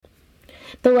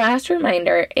The last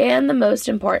reminder, and the most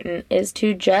important, is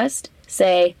to just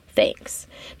say thanks.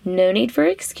 No need for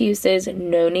excuses,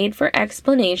 no need for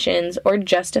explanations or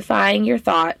justifying your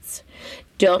thoughts.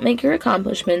 Don't make your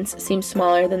accomplishments seem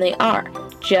smaller than they are.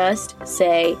 Just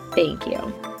say thank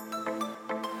you.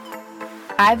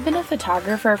 I've been a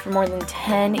photographer for more than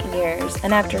 10 years,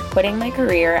 and after quitting my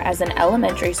career as an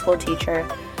elementary school teacher,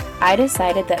 I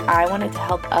decided that I wanted to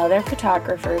help other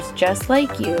photographers just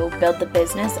like you build the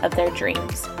business of their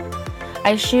dreams.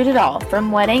 I shoot it all,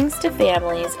 from weddings to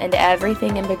families and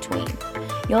everything in between.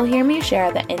 You'll hear me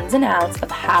share the ins and outs of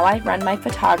how I run my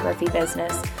photography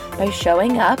business by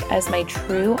showing up as my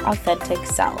true, authentic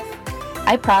self.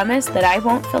 I promise that I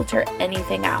won't filter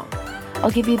anything out.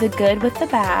 I'll give you the good with the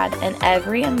bad and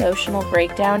every emotional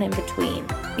breakdown in between,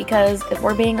 because if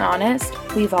we're being honest,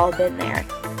 we've all been there.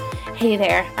 Hey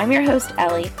there, I'm your host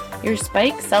Ellie, your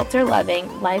Spike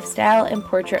Seltzer-loving lifestyle and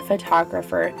portrait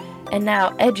photographer, and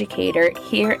now educator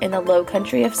here in the low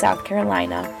country of South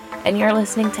Carolina, and you're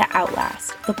listening to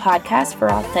Outlast, the podcast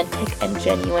for authentic and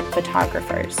genuine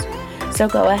photographers. So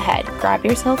go ahead, grab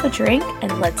yourself a drink,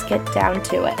 and let's get down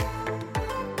to it.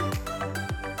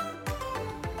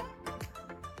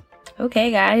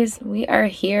 Okay guys, we are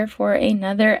here for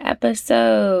another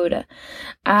episode.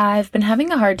 I've been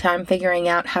having a hard time figuring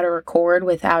out how to record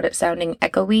without it sounding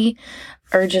echoey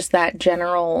or just that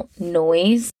general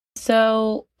noise.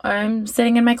 So I'm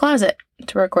sitting in my closet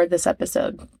to record this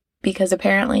episode because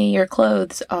apparently your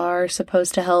clothes are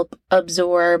supposed to help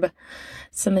absorb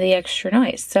some of the extra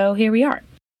noise. So here we are.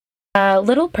 A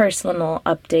little personal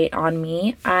update on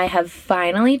me. I have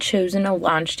finally chosen a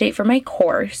launch date for my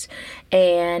course,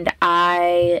 and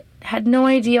I had no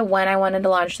idea when I wanted to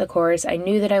launch the course. I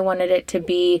knew that I wanted it to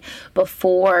be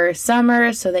before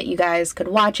summer so that you guys could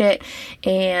watch it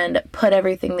and put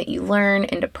everything that you learn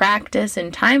into practice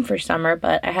in time for summer,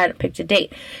 but I hadn't picked a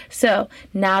date. So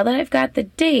now that I've got the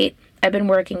date, I've been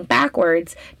working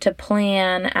backwards to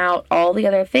plan out all the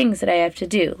other things that I have to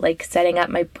do, like setting up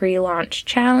my pre-launch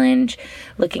challenge,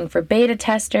 looking for beta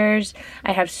testers.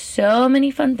 I have so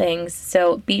many fun things,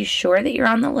 so be sure that you're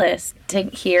on the list to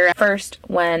hear first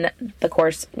when the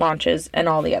course launches and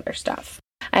all the other stuff.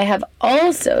 I have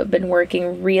also been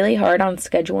working really hard on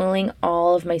scheduling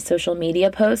all of my social media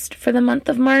posts for the month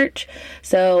of March,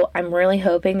 so I'm really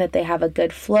hoping that they have a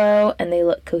good flow and they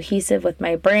look cohesive with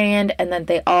my brand and that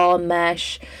they all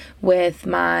mesh with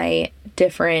my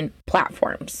different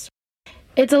platforms.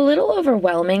 It's a little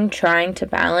overwhelming trying to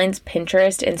balance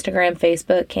Pinterest, Instagram,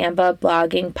 Facebook, Canva,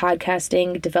 blogging,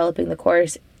 podcasting, developing the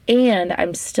course, and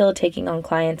I'm still taking on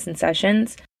clients and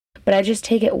sessions. But I just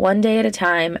take it one day at a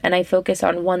time and I focus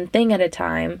on one thing at a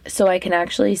time so I can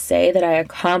actually say that I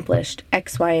accomplished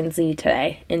X, Y, and Z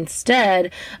today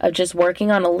instead of just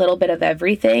working on a little bit of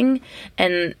everything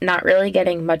and not really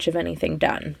getting much of anything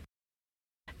done.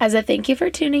 As a thank you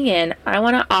for tuning in, I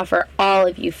want to offer all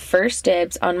of you first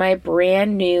dibs on my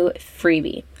brand new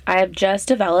freebie. I have just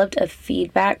developed a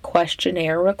feedback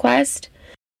questionnaire request.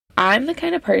 I'm the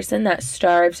kind of person that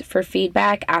starves for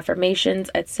feedback, affirmations,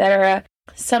 etc.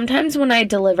 Sometimes when I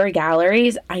deliver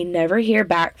galleries, I never hear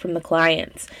back from the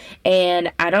clients,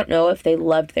 and I don't know if they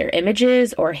loved their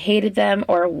images or hated them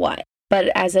or what. But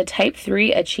as a type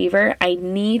 3 achiever, I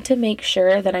need to make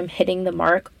sure that I'm hitting the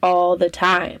mark all the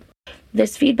time.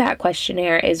 This feedback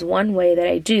questionnaire is one way that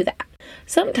I do that.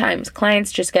 Sometimes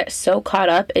clients just get so caught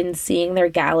up in seeing their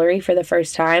gallery for the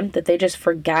first time that they just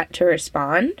forget to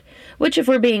respond. Which, if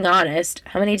we're being honest,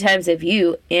 how many times have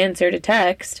you answered a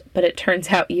text, but it turns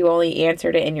out you only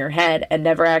answered it in your head and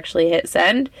never actually hit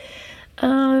send?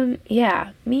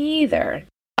 Yeah, me either.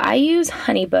 I use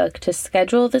HoneyBook to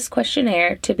schedule this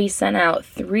questionnaire to be sent out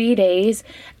 3 days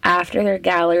after their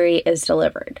gallery is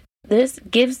delivered. This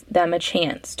gives them a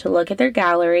chance to look at their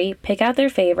gallery, pick out their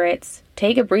favorites,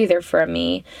 take a breather from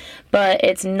me, but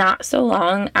it's not so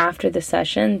long after the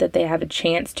session that they have a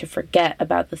chance to forget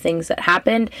about the things that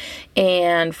happened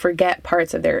and forget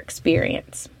parts of their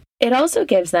experience. It also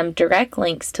gives them direct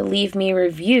links to leave me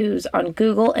reviews on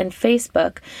Google and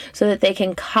Facebook so that they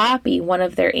can copy one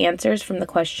of their answers from the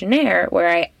questionnaire where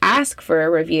I ask for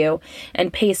a review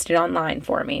and paste it online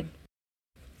for me.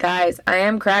 Guys, I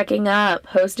am cracking up.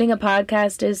 Hosting a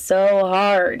podcast is so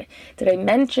hard. Did I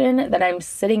mention that I'm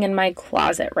sitting in my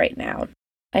closet right now?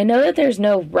 I know that there's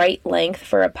no right length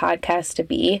for a podcast to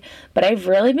be, but I've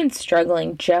really been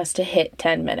struggling just to hit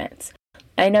 10 minutes.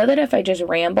 I know that if I just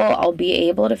ramble, I'll be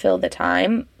able to fill the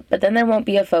time, but then there won't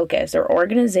be a focus or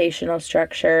organizational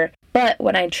structure. But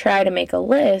when I try to make a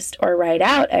list or write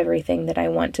out everything that I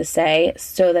want to say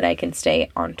so that I can stay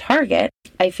on target,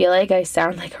 I feel like I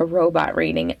sound like a robot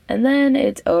reading, and then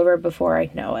it's over before I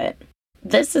know it.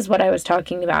 This is what I was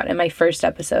talking about in my first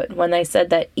episode when I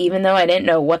said that even though I didn't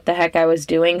know what the heck I was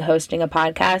doing hosting a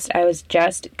podcast, I was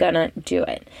just gonna do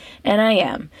it. And I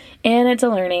am. And it's a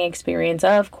learning experience,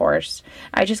 of course.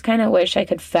 I just kind of wish I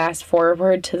could fast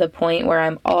forward to the point where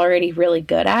I'm already really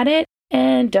good at it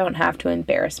and don't have to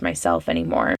embarrass myself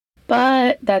anymore.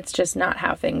 But that's just not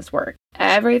how things work.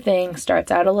 Everything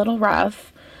starts out a little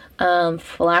rough.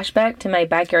 Flashback to my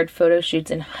backyard photo shoots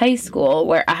in high school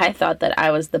where I thought that I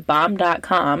was the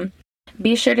bomb.com.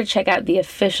 Be sure to check out the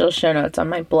official show notes on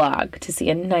my blog to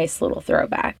see a nice little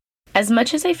throwback. As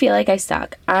much as I feel like I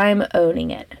suck, I'm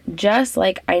owning it. Just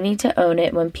like I need to own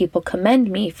it when people commend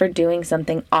me for doing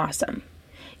something awesome.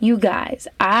 You guys,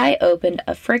 I opened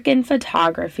a frickin'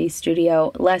 photography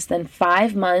studio less than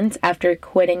 5 months after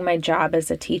quitting my job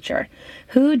as a teacher.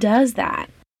 Who does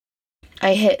that?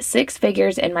 I hit 6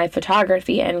 figures in my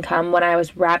photography income when I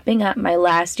was wrapping up my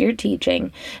last year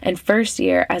teaching and first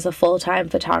year as a full-time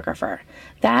photographer.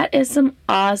 That is some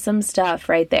awesome stuff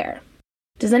right there.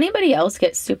 Does anybody else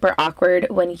get super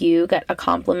awkward when you get a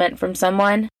compliment from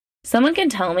someone? Someone can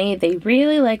tell me they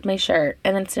really like my shirt,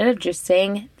 and instead of just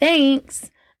saying thanks,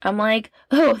 I'm like,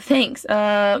 oh, thanks.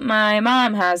 My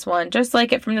mom has one just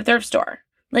like it from the thrift store.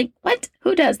 Like, what?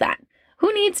 Who does that?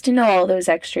 Who needs to know all those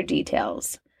extra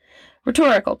details?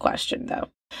 Rhetorical question, though.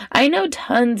 I know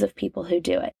tons of people who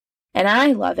do it, and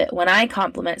I love it when I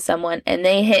compliment someone and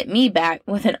they hit me back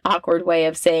with an awkward way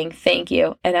of saying thank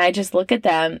you, and I just look at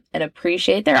them and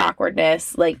appreciate their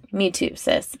awkwardness, like, me too,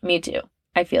 sis, me too.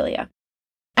 I feel ya.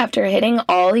 After hitting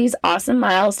all these awesome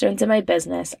milestones in my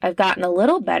business, I've gotten a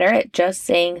little better at just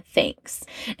saying thanks,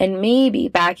 and maybe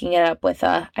backing it up with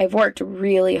I've worked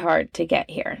really hard to get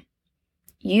here.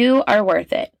 You are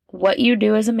worth it. What you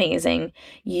do is amazing.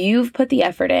 You've put the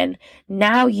effort in.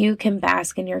 Now you can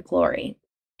bask in your glory.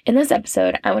 In this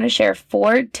episode, I want to share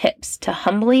 4 tips to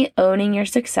humbly owning your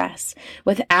success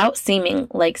without seeming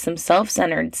like some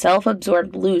self-centered,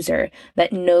 self-absorbed loser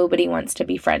that nobody wants to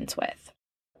be friends with.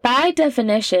 By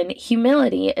definition,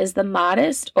 humility is the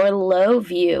modest or low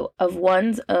view of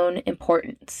one's own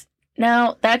importance.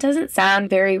 Now, that doesn't sound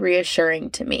very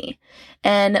reassuring to me.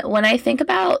 And when I think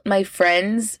about my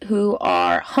friends who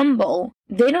are humble,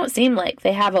 they don't seem like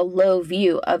they have a low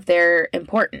view of their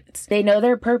importance. They know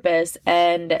their purpose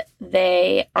and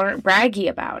they aren't braggy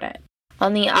about it.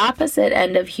 On the opposite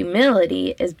end of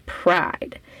humility is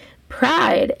pride.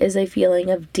 Pride is a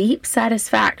feeling of deep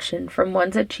satisfaction from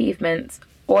one's achievements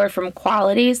or from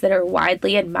qualities that are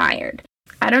widely admired.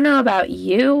 I don't know about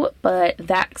you, but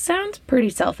that sounds pretty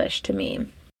selfish to me.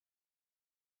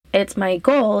 It's my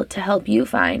goal to help you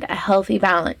find a healthy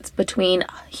balance between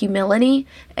humility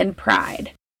and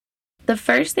pride. The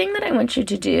first thing that I want you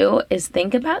to do is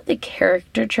think about the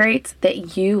character traits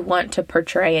that you want to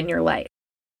portray in your life.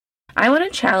 I want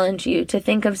to challenge you to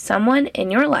think of someone in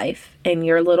your life, in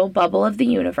your little bubble of the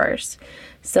universe,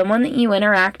 someone that you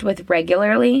interact with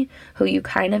regularly who you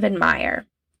kind of admire.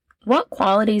 What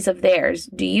qualities of theirs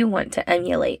do you want to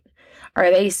emulate?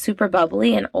 Are they super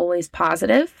bubbly and always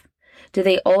positive? Do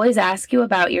they always ask you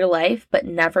about your life but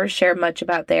never share much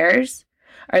about theirs?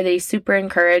 Are they super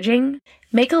encouraging?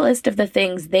 Make a list of the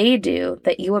things they do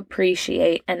that you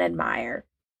appreciate and admire.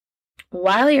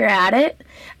 While you're at it,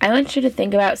 I want you to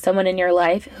think about someone in your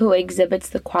life who exhibits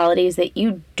the qualities that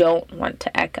you don't want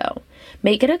to echo.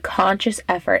 Make it a conscious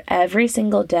effort every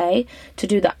single day to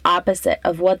do the opposite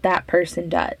of what that person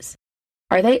does.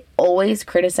 Are they always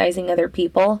criticizing other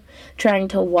people, trying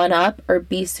to one-up or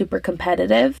be super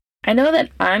competitive? I know that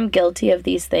I'm guilty of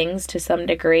these things to some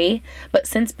degree, but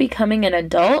since becoming an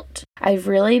adult, I've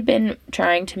really been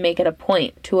trying to make it a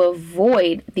point to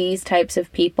avoid these types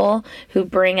of people who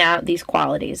bring out these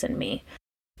qualities in me.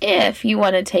 If you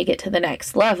want to take it to the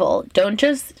next level, don't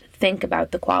just think about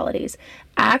the qualities.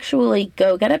 Actually,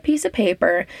 go get a piece of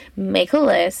paper, make a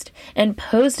list, and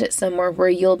post it somewhere where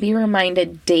you'll be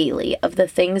reminded daily of the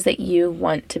things that you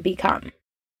want to become.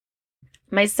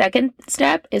 My second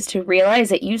step is to realize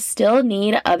that you still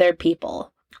need other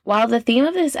people. While the theme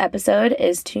of this episode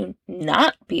is to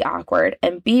not be awkward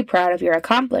and be proud of your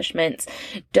accomplishments,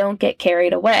 don't get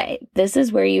carried away. This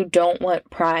is where you don't want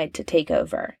pride to take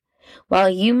over. While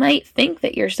you might think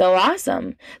that you're so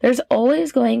awesome, there's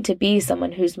always going to be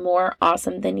someone who's more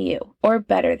awesome than you or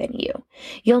better than you.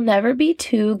 You'll never be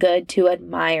too good to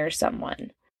admire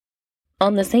someone.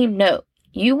 On the same note,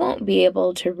 you won't be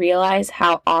able to realize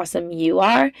how awesome you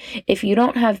are if you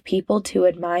don't have people to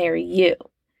admire you.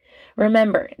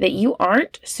 Remember that you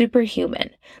aren't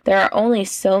superhuman. There are only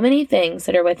so many things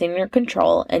that are within your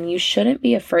control, and you shouldn't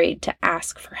be afraid to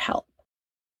ask for help.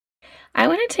 I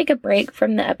want to take a break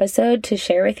from the episode to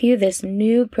share with you this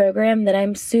new program that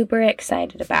I'm super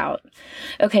excited about.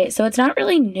 Okay, so it's not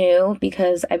really new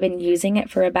because I've been using it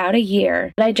for about a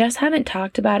year, but I just haven't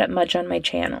talked about it much on my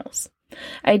channels.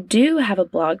 I do have a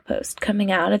blog post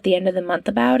coming out at the end of the month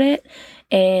about it,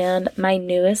 and my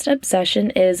newest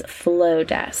obsession is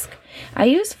Flowdesk. I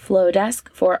use Flowdesk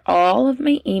for all of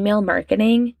my email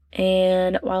marketing,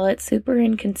 and while it's super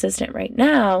inconsistent right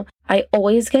now, I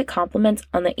always get compliments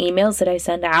on the emails that I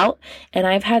send out, and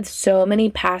I've had so many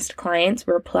past clients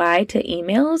reply to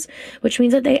emails, which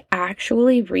means that they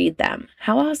actually read them.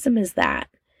 How awesome is that?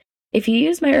 If you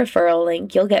use my referral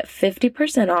link, you'll get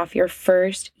 50% off your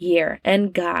first year.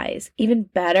 And guys, even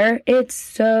better, it's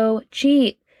so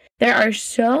cheap. There are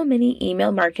so many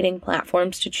email marketing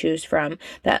platforms to choose from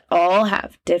that all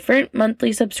have different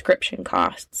monthly subscription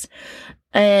costs.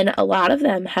 And a lot of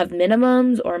them have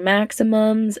minimums or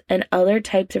maximums and other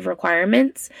types of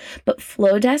requirements, but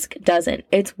Flowdesk doesn't.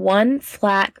 It's one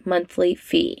flat monthly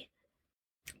fee.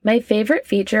 My favorite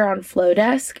feature on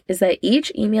Flowdesk is that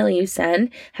each email you send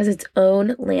has its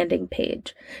own landing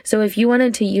page. So if you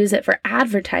wanted to use it for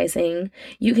advertising,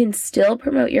 you can still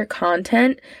promote your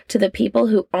content to the people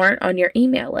who aren't on your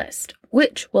email list,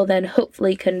 which will then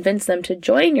hopefully convince them to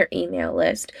join your email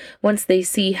list once they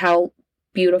see how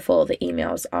beautiful the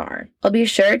emails are. I'll be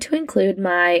sure to include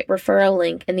my referral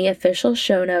link in the official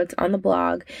show notes on the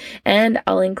blog, and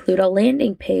I'll include a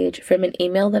landing page from an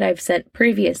email that I've sent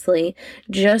previously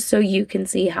just so you can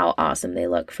see how awesome they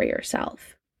look for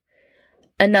yourself.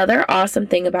 Another awesome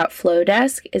thing about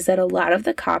Flowdesk is that a lot of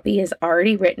the copy is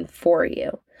already written for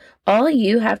you. All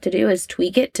you have to do is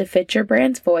tweak it to fit your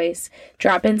brand's voice,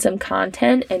 drop in some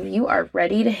content, and you are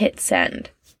ready to hit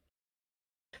send.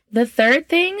 The third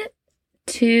thing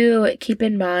to keep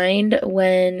in mind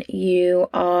when you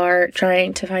are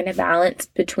trying to find a balance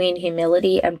between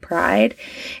humility and pride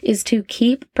is to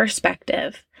keep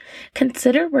perspective.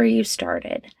 Consider where you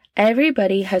started.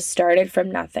 Everybody has started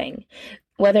from nothing.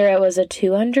 Whether it was a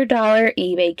 $200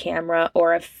 eBay camera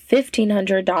or a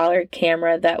 $1,500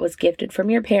 camera that was gifted from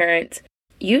your parents,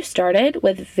 you started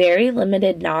with very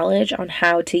limited knowledge on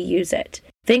how to use it.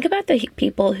 Think about the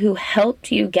people who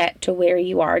helped you get to where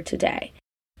you are today.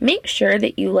 Make sure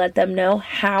that you let them know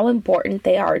how important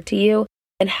they are to you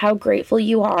and how grateful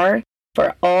you are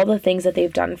for all the things that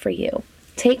they've done for you.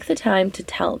 Take the time to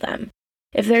tell them.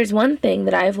 If there's one thing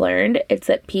that I've learned, it's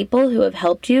that people who have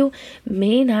helped you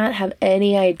may not have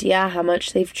any idea how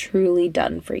much they've truly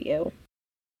done for you.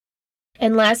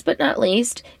 And last but not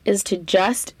least is to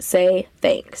just say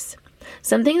thanks.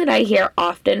 Something that I hear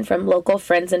often from local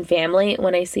friends and family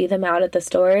when I see them out at the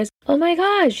stores, "Oh my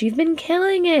gosh, you've been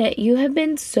killing it. You have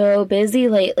been so busy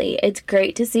lately. It's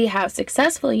great to see how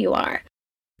successful you are."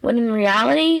 When in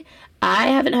reality, I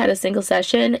haven't had a single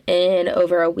session in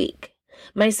over a week.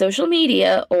 My social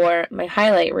media, or my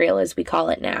highlight reel as we call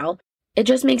it now, it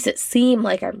just makes it seem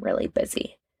like I'm really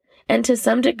busy. And to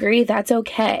some degree, that's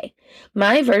okay.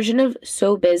 My version of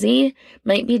so busy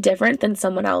might be different than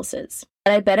someone else's.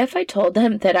 But I bet if I told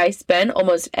them that I spent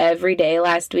almost every day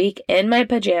last week in my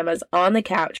pajamas on the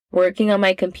couch working on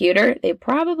my computer, they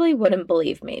probably wouldn't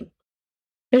believe me.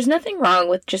 There's nothing wrong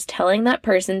with just telling that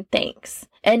person thanks,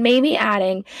 and maybe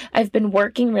adding, "I've been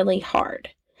working really hard."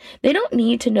 They don't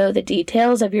need to know the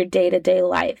details of your day-to-day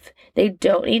life. They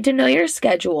don't need to know your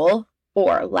schedule,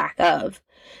 or lack of.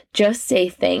 Just say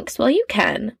thanks while you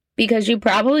can, because you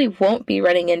probably won't be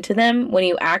running into them when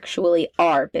you actually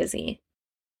are busy.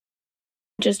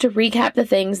 Just to recap the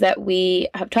things that we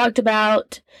have talked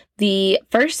about, the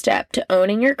first step to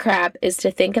owning your crap is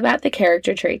to think about the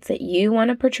character traits that you want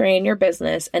to portray in your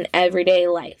business and everyday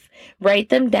life. Write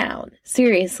them down,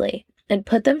 seriously, and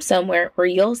put them somewhere where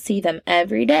you'll see them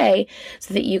every day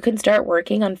so that you can start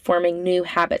working on forming new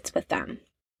habits with them.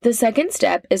 The second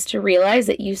step is to realize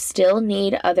that you still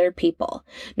need other people.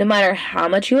 No matter how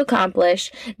much you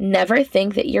accomplish, never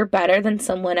think that you're better than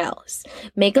someone else.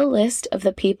 Make a list of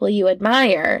the people you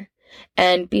admire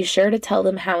and be sure to tell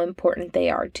them how important they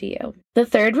are to you. The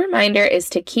third reminder is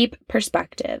to keep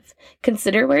perspective.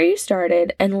 Consider where you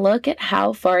started and look at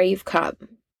how far you've come.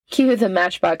 Cue the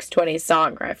Matchbox 20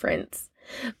 song reference.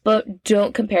 But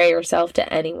don't compare yourself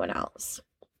to anyone else.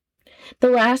 The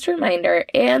last reminder,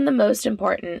 and the most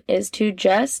important, is to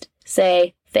just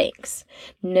say thanks.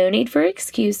 No need for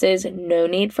excuses, no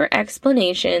need for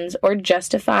explanations or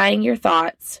justifying your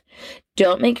thoughts.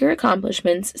 Don't make your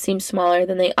accomplishments seem smaller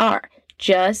than they are.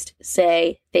 Just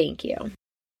say thank you.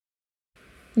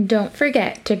 Don't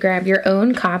forget to grab your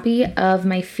own copy of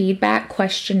my feedback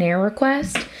questionnaire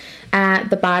request at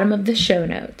the bottom of the show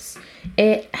notes.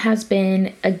 It has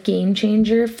been a game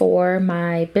changer for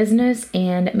my business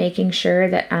and making sure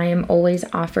that I am always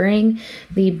offering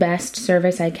the best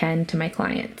service I can to my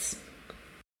clients.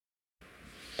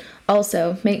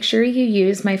 Also, make sure you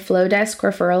use my Flowdesk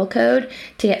referral code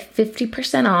to get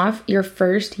 50% off your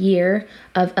first year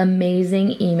of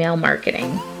amazing email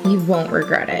marketing. You won't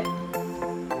regret it.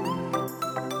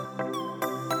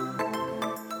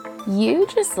 You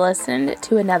just listened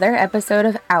to another episode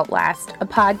of Outlast, a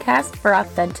podcast for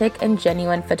authentic and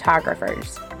genuine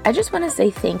photographers. I just want to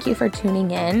say thank you for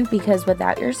tuning in, because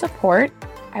without your support,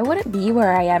 I wouldn't be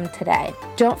where I am today.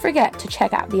 Don't forget to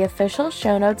check out the official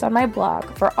show notes on my blog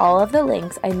for all of the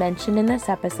links I mentioned in this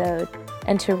episode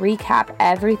and to recap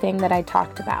everything that I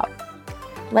talked about.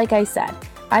 Like I said,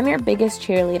 I'm your biggest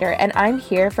cheerleader and I'm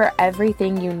here for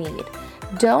everything you need.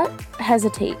 Don't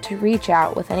hesitate to reach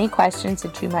out with any questions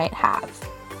that you might have.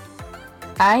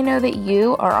 I know that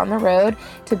you are on the road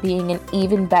to being an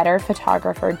even better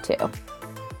photographer too.